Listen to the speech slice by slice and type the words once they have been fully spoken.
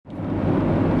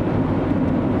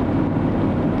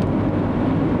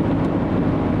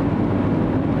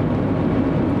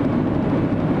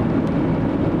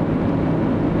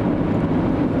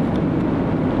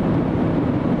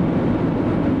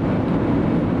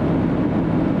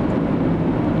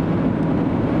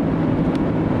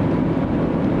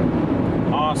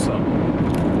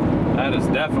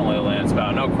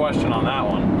no question on that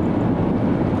one.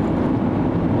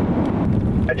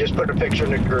 I just put a picture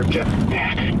in the group chat.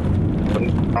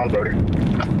 On rotor.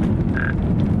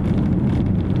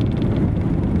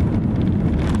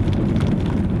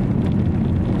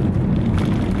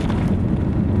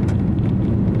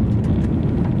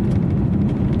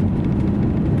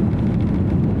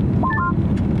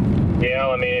 Yeah,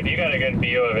 I mean, if you got a good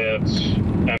view of it,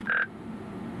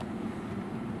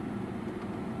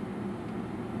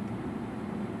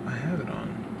 I have it on.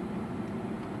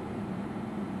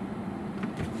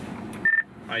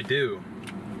 I do.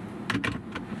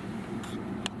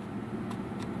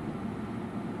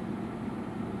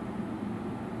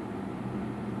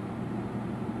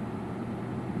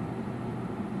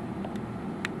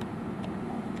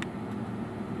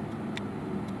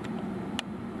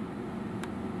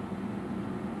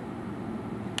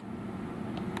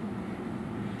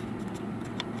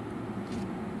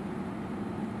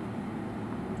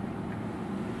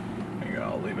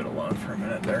 I'll leave it alone for a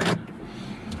minute there.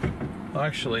 Well,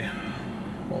 actually,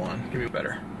 hold on, give me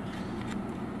better.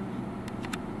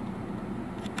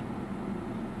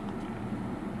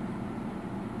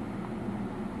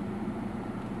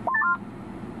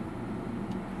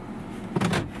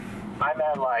 I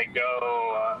meant like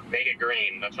go make it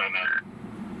green. That's what I meant.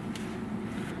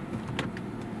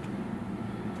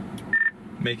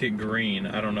 Make it green.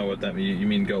 I don't know what that means. You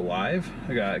mean go live?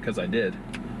 I got it because I did.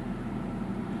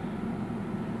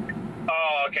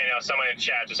 Oh, okay. Now someone in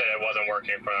chat just said it wasn't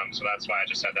working for them, so that's why I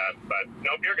just said that. But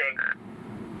nope, you're good.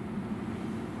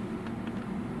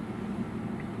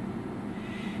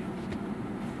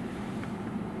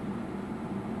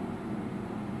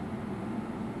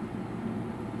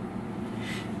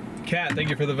 Kat, thank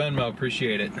you for the Venmo.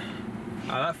 Appreciate it.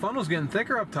 That funnel's getting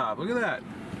thicker up top. Look at that.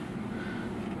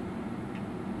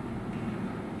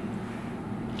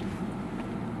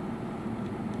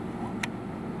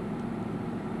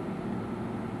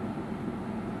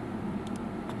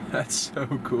 That's so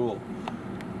cool.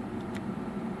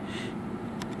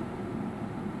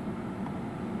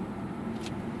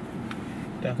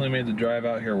 Definitely made the drive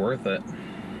out here worth it.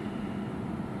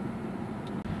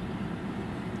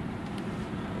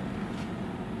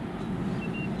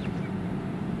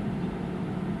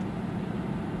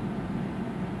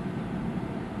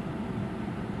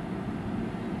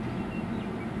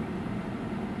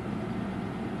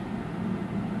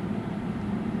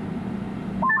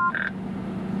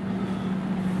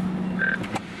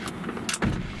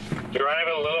 Drive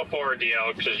a little forward,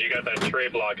 DL, because you got that tree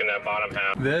block in that bottom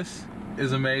half. This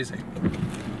is amazing.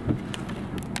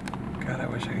 God, I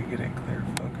wish I could get in clear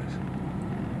focus.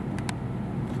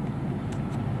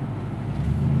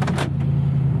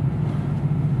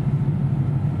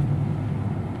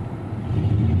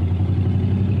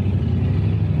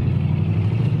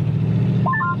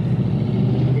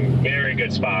 Very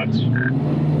good spots.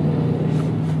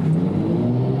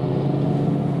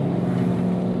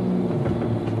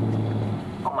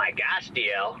 Oh my gosh,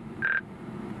 DL.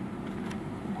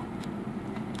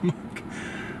 Look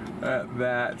at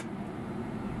that.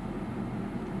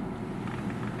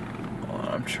 Hold on,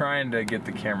 I'm trying to get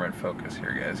the camera in focus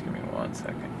here, guys. Give me 1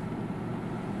 second.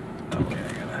 Okay,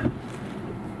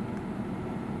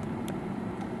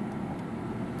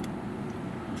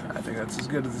 I think that's as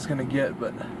good as it's gonna get,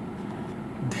 but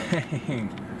dang.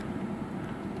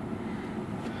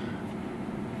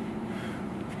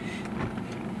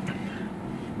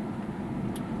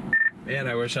 Man,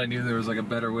 I wish I knew there was like a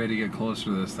better way to get closer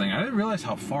to this thing. I didn't realize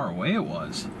how far away it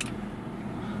was.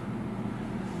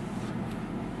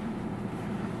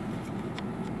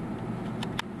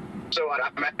 So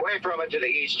I'm away from it to the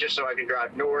east just so I can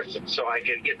drive north, so I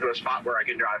can get to a spot where I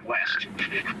can drive west.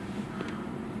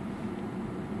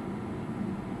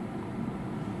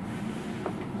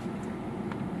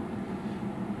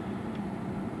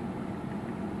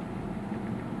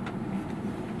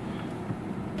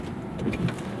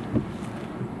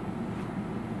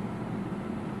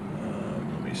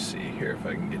 Let me see here if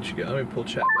I can get you guys. Let me pull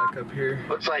chat back up here.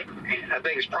 Looks like, I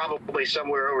think it's probably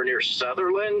somewhere over near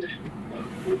Sutherland,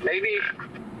 maybe.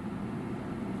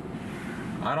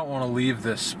 I don't want to leave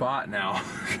this spot now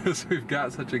because we've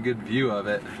got such a good view of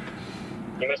it.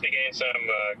 You must be getting some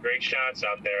great shots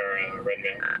out there,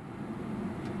 Redman.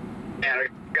 And I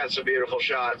got some beautiful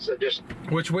shots that just...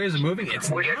 Which way is it moving? It's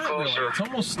not We get really. closer. It's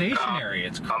almost stationary.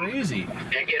 It's crazy.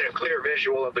 And get a clear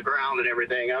visual of the ground and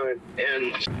everything. I mean,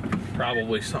 and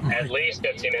Probably something At like least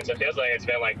 15 minutes. It feels like it's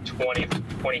been like 20,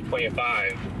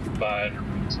 25, but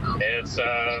it's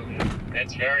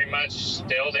very much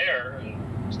still there,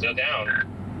 still down.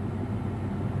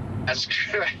 that's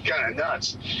kind of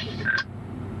nuts.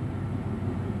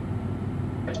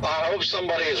 I hope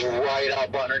somebody is right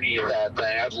up underneath that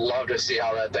thing. I'd love to see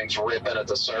how that thing's ripping at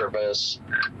the surface.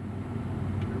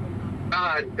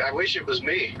 I wish it was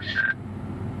me.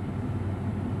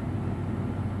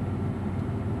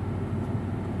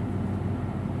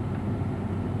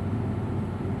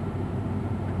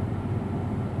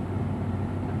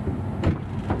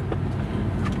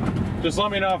 Just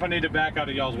let me know if I need to back out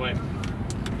of y'all's way.